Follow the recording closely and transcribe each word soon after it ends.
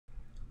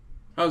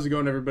How's it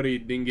going, everybody?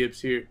 Ding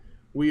Gibbs here.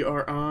 We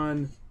are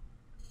on.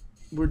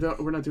 We're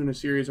not doing a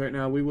series right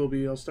now. We will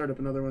be. I'll start up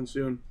another one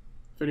soon.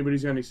 If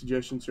anybody's got any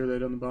suggestions, share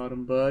that on the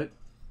bottom. But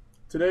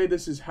today,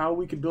 this is how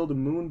we could build a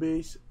moon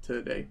base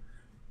today.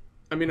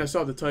 I mean, I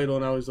saw the title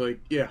and I was like,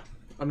 yeah,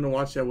 I'm gonna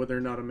watch that whether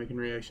or not I'm making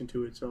a reaction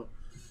to it. So,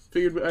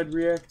 figured I'd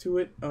react to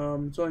it.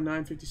 It's only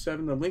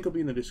 9:57. The link will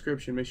be in the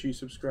description. Make sure you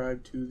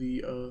subscribe to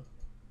the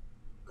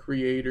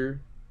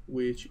creator,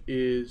 which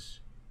is,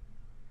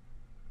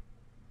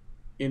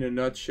 in a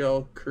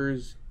nutshell,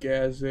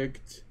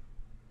 Kursaged,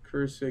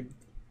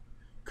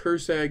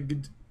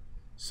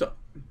 so,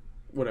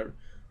 whatever.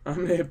 I'm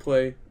gonna hit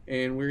play,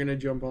 and we're gonna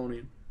jump on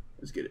in.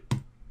 Let's get it.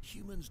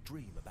 Humans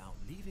dream about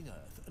leaving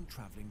Earth and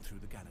traveling through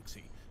the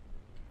galaxy.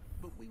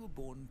 But we were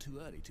born too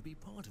early to be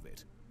part of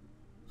it.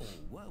 Or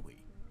were we?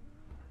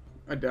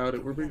 I doubt it.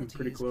 The We're being reality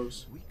pretty is,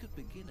 close. we could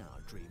begin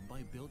our dream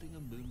by building a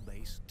moon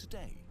base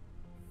today.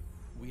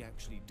 We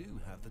actually do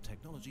have the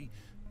technology,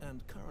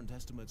 and current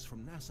estimates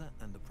from NASA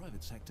and the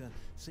private sector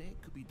say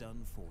it could be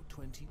done for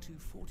 $20 to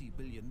 $40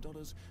 billion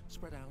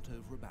spread out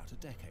over about a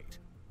decade.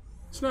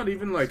 It's not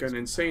even like an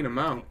insane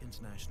amount. The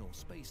International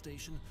Space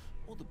Station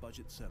or the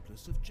budget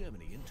surplus of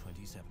Germany in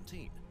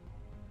 2017.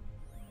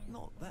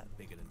 Not that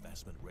big an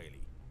investment,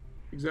 really.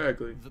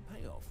 Exactly. The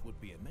payoff would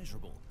be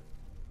immeasurable.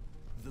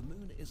 The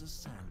moon is a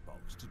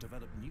sandbox to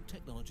develop new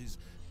technologies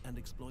and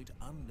exploit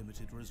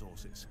unlimited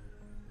resources.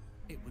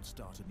 It would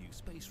start a new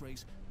space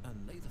race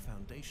and lay the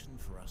foundation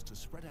for us to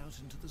spread out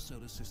into the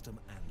solar system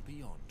and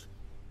beyond.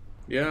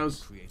 Yeah,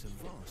 Create a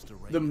vast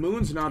array the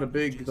moon's not a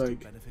big, technologies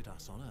to like, benefit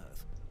us on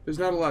Earth. there's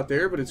not a lot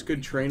there, but it's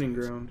good training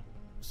ground.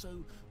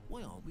 So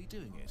why aren't we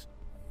doing it?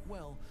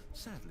 Well,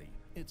 sadly,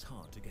 it's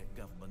hard to get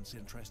governments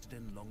interested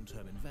in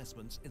long-term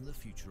investments in the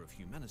future of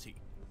humanity.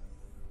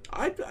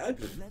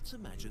 Let's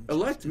imagine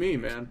elect me,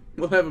 man.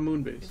 We'll have a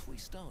moon base. If we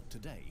start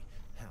today,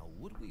 how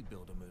would we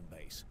build a moon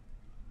base?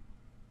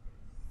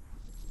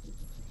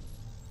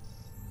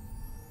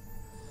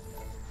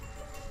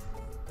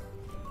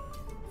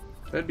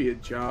 That'd be a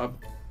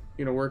job.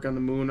 You know, work on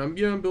the moon. I'm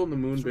building the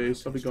moon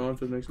base. I'll be gone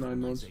for the next 9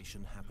 months.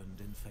 Colonization happened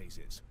in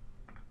phases.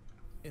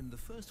 In the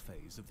first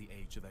phase of the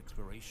age of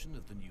exploration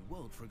of the New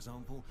World, for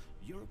example,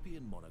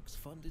 European monarchs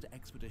funded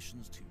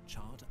expeditions to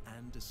chart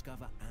and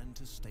discover and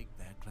to stake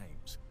their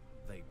claims.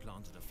 They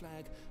planted a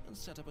flag and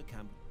set up a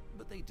camp,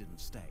 but they didn't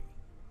stay.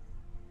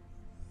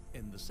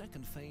 In the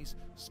second phase,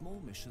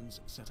 small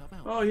missions set up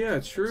outposts. Oh yeah,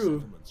 it's true.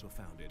 Settlements were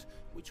founded,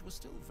 which were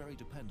still very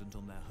dependent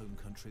on their home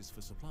countries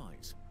for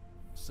supplies.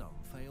 Some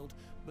failed,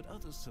 but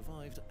others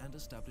survived and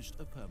established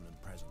a permanent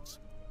presence.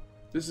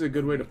 This is a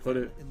good way to put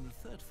it. In the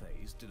third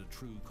phase, did a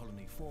true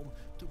colony form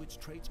to which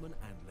tradesmen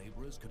and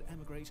laborers could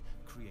emigrate,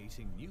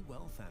 creating new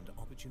wealth and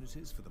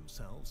opportunities for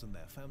themselves and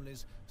their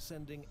families,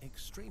 sending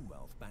extreme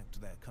wealth back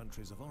to their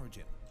countries of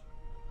origin.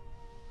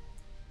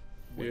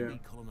 When we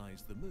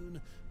colonize the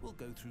moon, we'll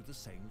go through the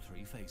same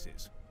 3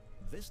 phases.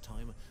 This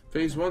time,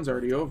 phase 1's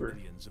already over.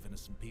 Millions of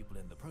innocent people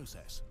in the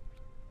process.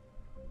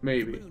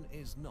 Maybe. The moon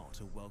is not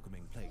a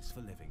welcoming place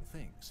for living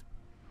things.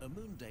 A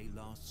moon day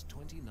lasts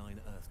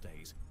 29 Earth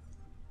days,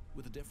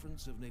 with a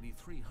difference of nearly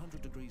 300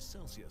 degrees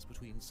Celsius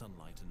between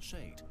sunlight and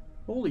shade.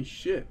 Holy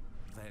shit.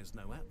 There's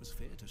no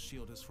atmosphere to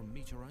shield us from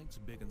meteorites,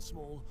 big and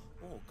small,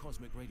 or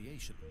cosmic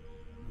radiation.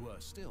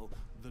 Worse still,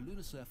 the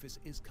lunar surface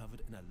is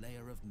covered in a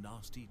layer of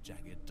nasty,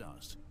 jagged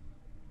dust.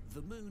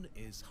 The moon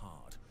is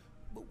hard,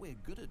 but we're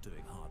good at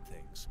doing hard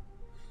things.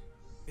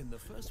 In the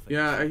first phase,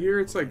 yeah, I hear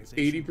it's like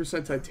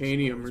 80%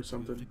 titanium or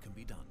something. It can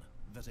be done,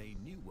 that a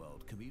new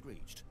world can be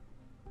reached.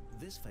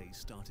 This phase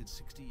started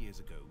 60 years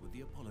ago with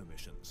the Apollo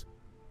missions.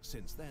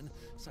 Since then,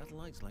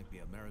 satellites like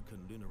the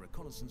American Lunar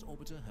Reconnaissance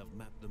Orbiter have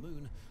mapped the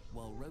moon,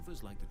 while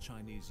rovers like the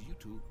Chinese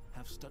U2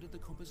 have studied the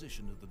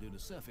composition of the lunar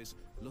surface,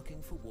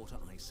 looking for water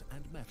ice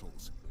and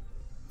metals.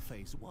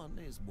 Phase 1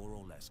 is more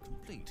or less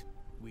complete.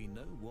 We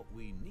know what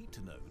we need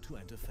to know to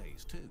enter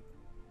Phase 2.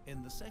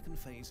 In the second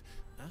phase,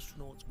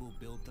 astronauts will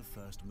build the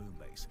first moon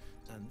base,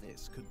 and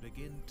this could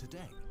begin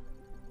today.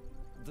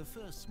 The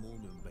first small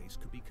moon base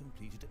could be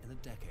completed in a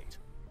decade.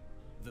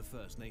 The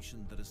First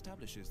Nation that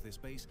establishes this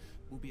base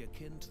will be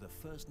akin to the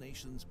First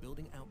Nations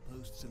building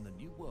outposts in the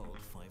New World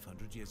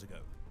 500 years ago.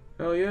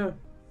 Hell yeah.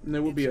 And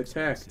they will be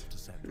attacked. To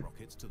send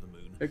rockets to the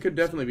moon, There could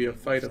definitely be a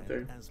fight up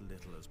there. As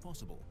little as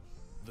possible.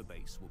 The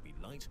base will be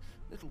light,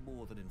 little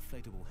more than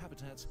inflatable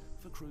habitats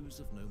for crews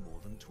of no more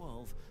than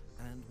 12,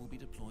 and will be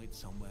deployed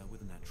somewhere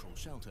with natural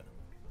shelter.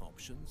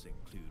 Options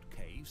include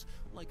caves,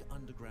 like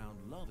underground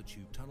lava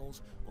tube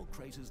tunnels, or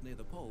craters near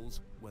the poles,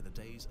 where the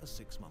days are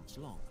 6 months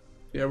long.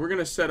 Yeah, we're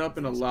gonna set up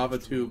in a lava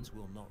tube.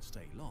 Will not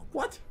stay long.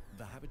 What?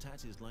 The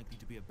habitat is likely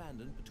to be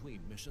abandoned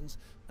between missions,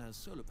 as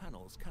solar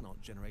panels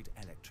cannot generate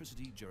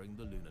electricity during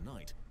the lunar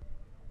night.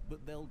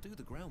 But they'll do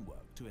the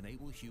groundwork to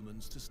enable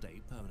humans to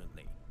stay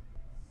permanently.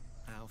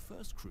 Our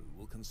first crew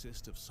will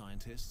consist of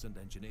scientists and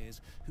engineers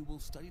who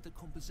will study the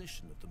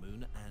composition of the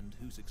moon and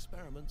whose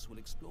experiments will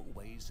explore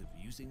ways of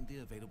using the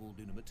available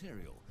lunar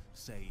material,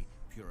 say,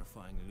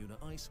 purifying lunar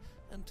ice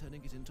and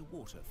turning it into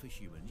water for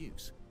human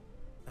use.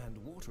 And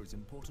water is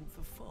important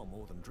for far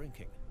more than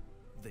drinking.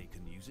 They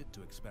can use it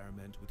to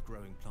experiment with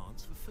growing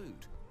plants for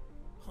food.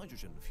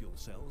 Hydrogen fuel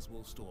cells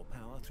will store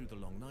power through the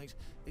long night,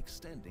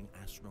 extending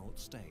astronaut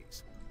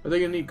stays. Are they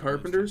gonna need Most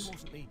carpenters?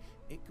 importantly,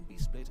 it can be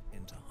split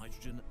into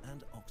hydrogen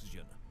and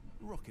oxygen,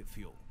 rocket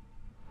fuel.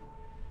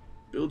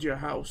 Build your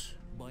house.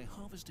 By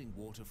harvesting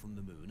water from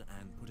the moon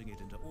and putting it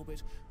into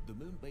orbit, the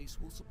moon base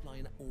will supply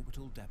an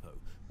orbital depot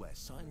where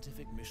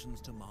scientific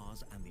missions to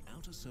Mars and the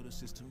outer solar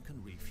system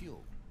can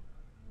refuel.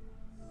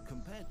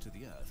 Compared to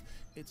the Earth,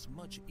 it's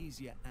much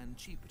easier and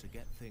cheaper to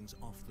get things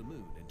off the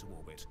moon into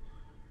orbit.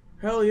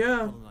 Hell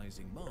yeah.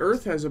 Colonizing Mars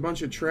Earth has a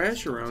bunch of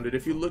trash around it.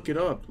 If you look it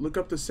up, look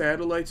up the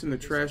satellites and the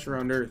trash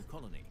around Earth.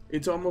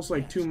 It's almost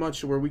like too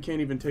much to where we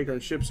can't even take our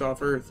ships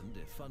off Earth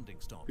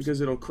because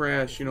it'll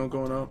crash, you know,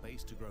 going up.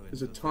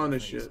 There's a ton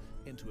of shit.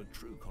 Into a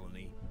true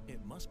colony,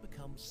 it must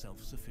become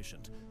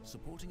self-sufficient,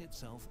 supporting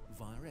itself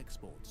via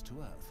exports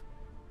to Earth.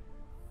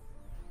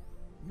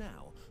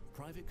 Now,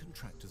 private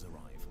contractors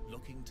arrive,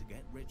 looking to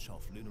get rich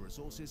off lunar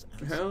resources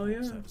and Hell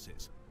yeah.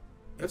 services.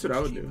 That's If what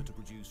I it's would do. cheaper to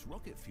produce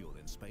rocket fuel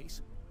in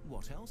space,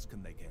 what else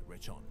can they get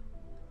rich on?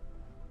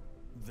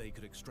 They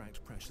could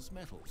extract precious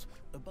metals,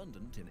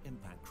 abundant in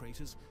impact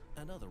craters,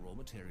 and other raw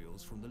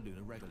materials from the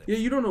lunar regolith. Yeah,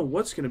 you don't know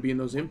what's going to be in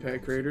those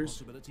impact craters.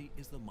 Possibility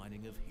is the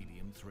mining of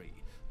helium-3,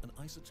 an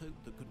isotope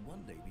that could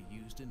one day be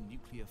used in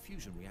nuclear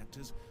fusion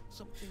reactors,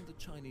 something the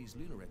Chinese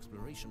lunar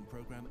exploration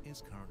program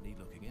is currently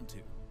looking into.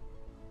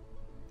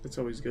 That's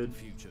always good.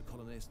 Future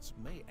colonists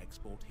may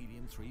export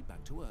helium-3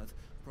 back to Earth,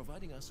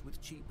 providing us with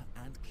cheap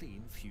and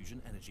clean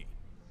fusion energy.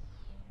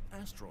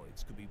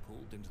 Asteroids could be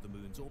pulled into the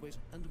moon's orbit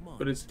and mined.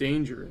 But it's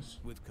dangerous.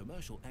 With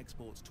commercial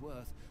exports to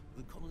Earth,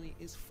 the colony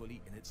is fully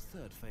in its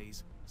third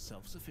phase,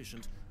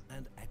 self-sufficient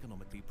and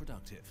economically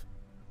productive.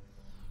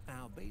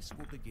 Our base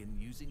will begin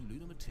using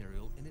lunar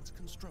material in its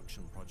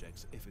construction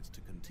projects if it's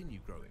to continue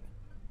growing.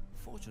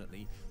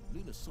 Fortunately,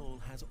 lunar soil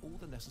has all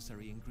the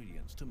necessary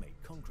ingredients to make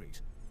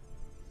concrete.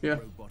 Yeah.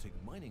 Robotic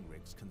mining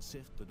rigs can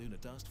sift the lunar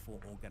dust for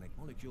organic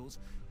molecules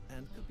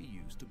and could be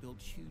used to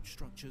build huge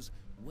structures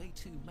way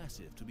too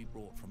massive to be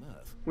brought from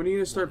Earth. When are you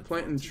going to start While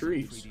planting advances in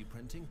trees? 3D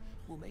printing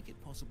will make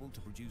it possible to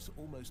produce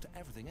almost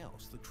everything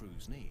else the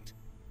crews need.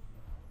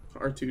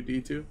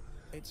 R2-D2.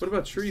 It's What about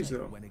hard to trees, say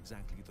though? when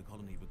exactly the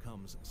colony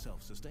becomes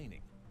self-sustaining.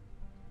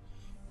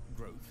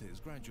 Growth is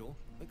gradual,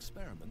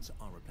 experiments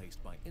are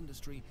replaced by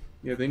industry.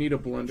 Yeah, they need a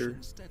population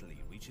blender. steadily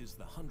reaches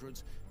the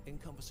hundreds,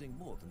 encompassing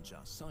more than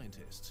just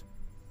scientists.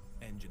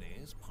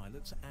 Engineers,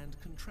 pilots, and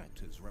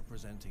contractors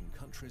representing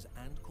countries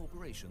and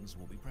corporations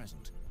will be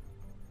present.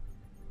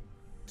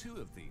 Two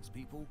of these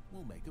people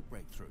will make a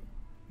breakthrough.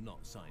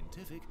 Not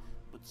scientific,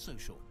 but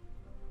social.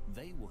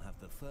 They will have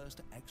the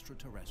first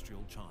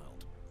extraterrestrial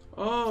child.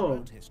 Oh,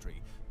 Throughout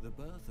history, the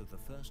birth of the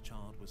first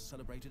child was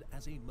celebrated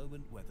as a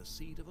moment where the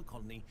seed of a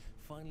colony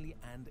finally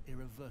and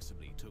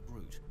irreversibly took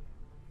root.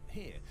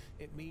 Here,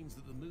 it means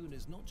that the moon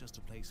is not just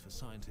a place for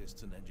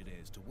scientists and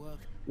engineers to work.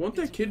 won't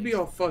it's that a kid be place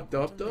all for fucked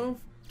people up to though?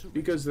 live, to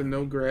Because the raise a no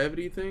family.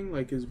 gravity thing,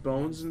 like his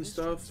bones Once and this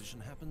stuff. transition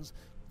happens,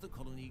 the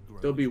colony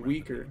grows They'll be rapidly,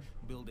 weaker.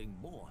 building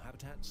more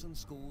habitats and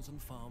schools and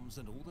farms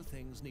and all the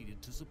things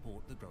needed to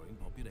support the growing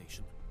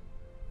population.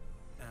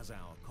 As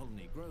our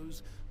colony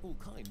grows, all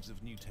kinds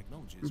of new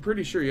technologies. I'm pretty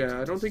will be sure, yeah.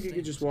 invented I don't to think you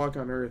could sustain just it. walk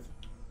on Earth.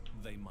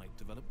 They might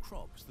develop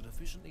crops that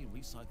efficiently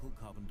recycle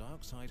carbon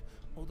dioxide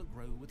or that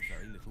grow with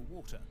very little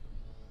water.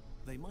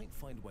 They might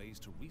find ways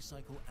to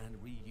recycle and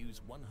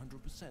reuse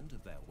 100%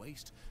 of their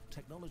waste,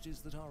 technologies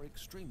that are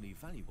extremely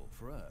valuable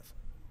for Earth.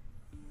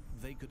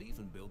 They could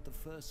even build the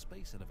first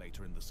space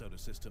elevator in the solar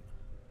system.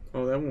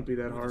 Oh, that won't be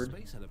that With a hard.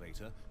 space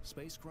elevator,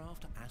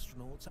 spacecraft,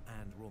 astronauts,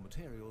 and raw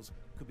materials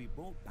could be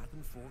brought back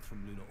and forth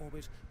from lunar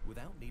orbit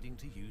without needing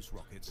to use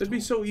rockets. That'd be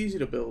at all. so easy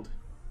to build.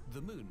 The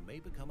moon may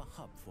become a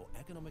hub for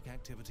economic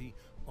activity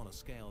on a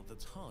scale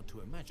that's hard to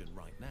imagine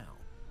right now.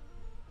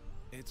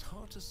 It's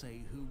hard to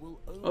say who will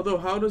own. Although,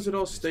 how does it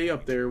all this stay up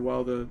point. there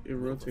while it Will the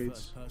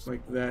rotates first person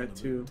like born on that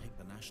the moon too? take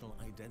the national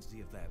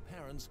identity of their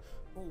parents,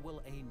 or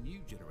will a new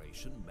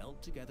generation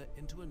meld together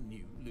into a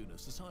new lunar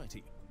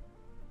society?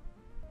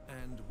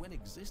 And when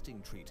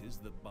existing treaties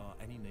that bar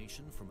any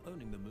nation from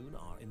owning the moon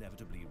are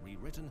inevitably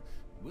rewritten,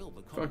 will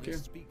the Fuck yeah.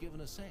 colonists be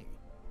given a say?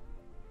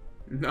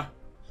 Nah.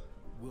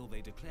 Will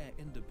they declare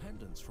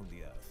independence from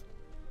the Earth?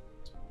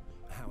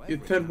 However, Yeah,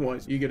 it then happens,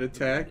 what? You get the moon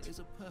attacked? is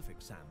a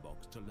perfect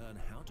sandbox to learn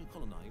how to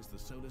colonize the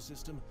solar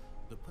system,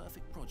 the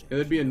perfect project. Yeah,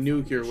 that'd be a for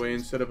nuclear way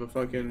foundations, instead of a and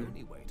fucking the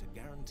only way to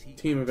guarantee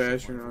team our of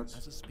survival astronauts.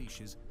 as a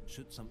species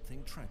should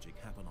something tragic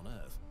happen on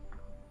Earth.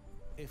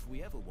 If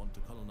we ever want to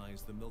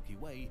colonize the Milky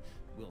Way,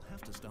 we'll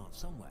have to start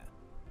somewhere.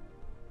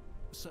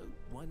 So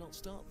why not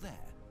start there?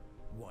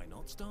 Why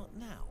not start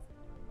now?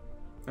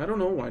 I don't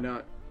know why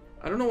not.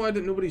 I don't know why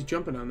that nobody's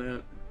jumping on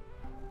that.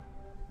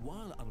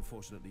 While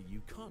unfortunately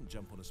you can't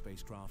jump on a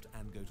spacecraft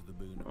and go to the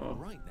moon Oh.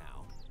 right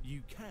now,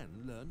 you can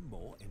learn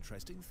more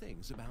interesting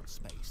things about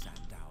space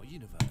and our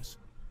universe.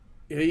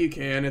 Yeah, you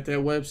can at that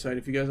website.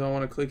 If you guys all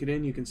want to click it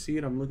in, you can see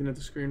it. I'm looking at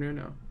the screen right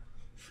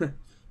now.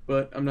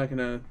 But I'm not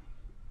gonna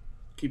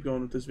keep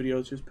going with this video.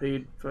 It's just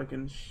paid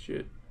fucking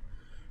shit.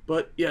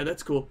 But yeah,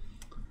 that's cool.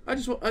 I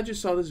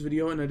just saw this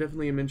video and I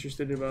definitely am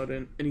interested about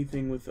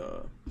anything with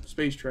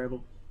space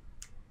travel.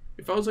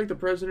 If I was like the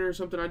president or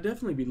something, I'd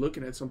definitely be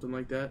looking at something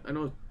like that. I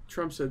know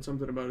Trump said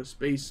something about a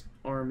space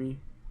army.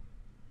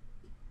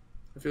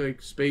 I feel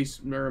like space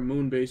or a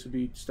moon base would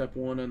be step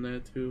one on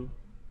that too.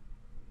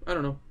 I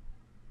don't know.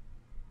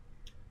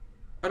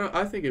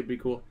 I think it'd be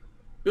cool.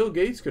 Bill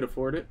Gates could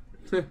afford it.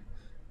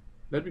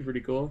 That'd be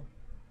pretty cool.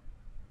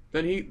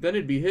 Then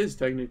it'd be his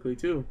technically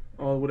too.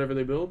 All whatever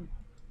they build.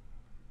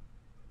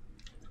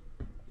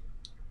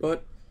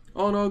 But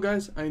all in all,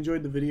 guys, I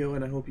enjoyed the video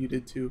and I hope you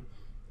did too.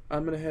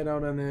 I'm gonna head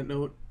out on that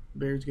note.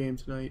 Bears game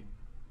tonight.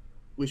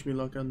 Wish me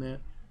luck on that,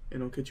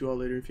 and I'll catch you all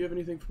later. If you have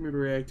anything for me to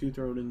react to,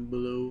 throw it in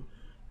below.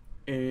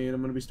 And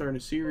I'm gonna be starting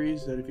a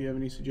series that if you have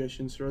any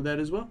suggestions, throw that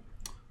as well.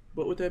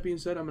 But with that being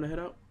said, I'm gonna head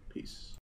out. Peace.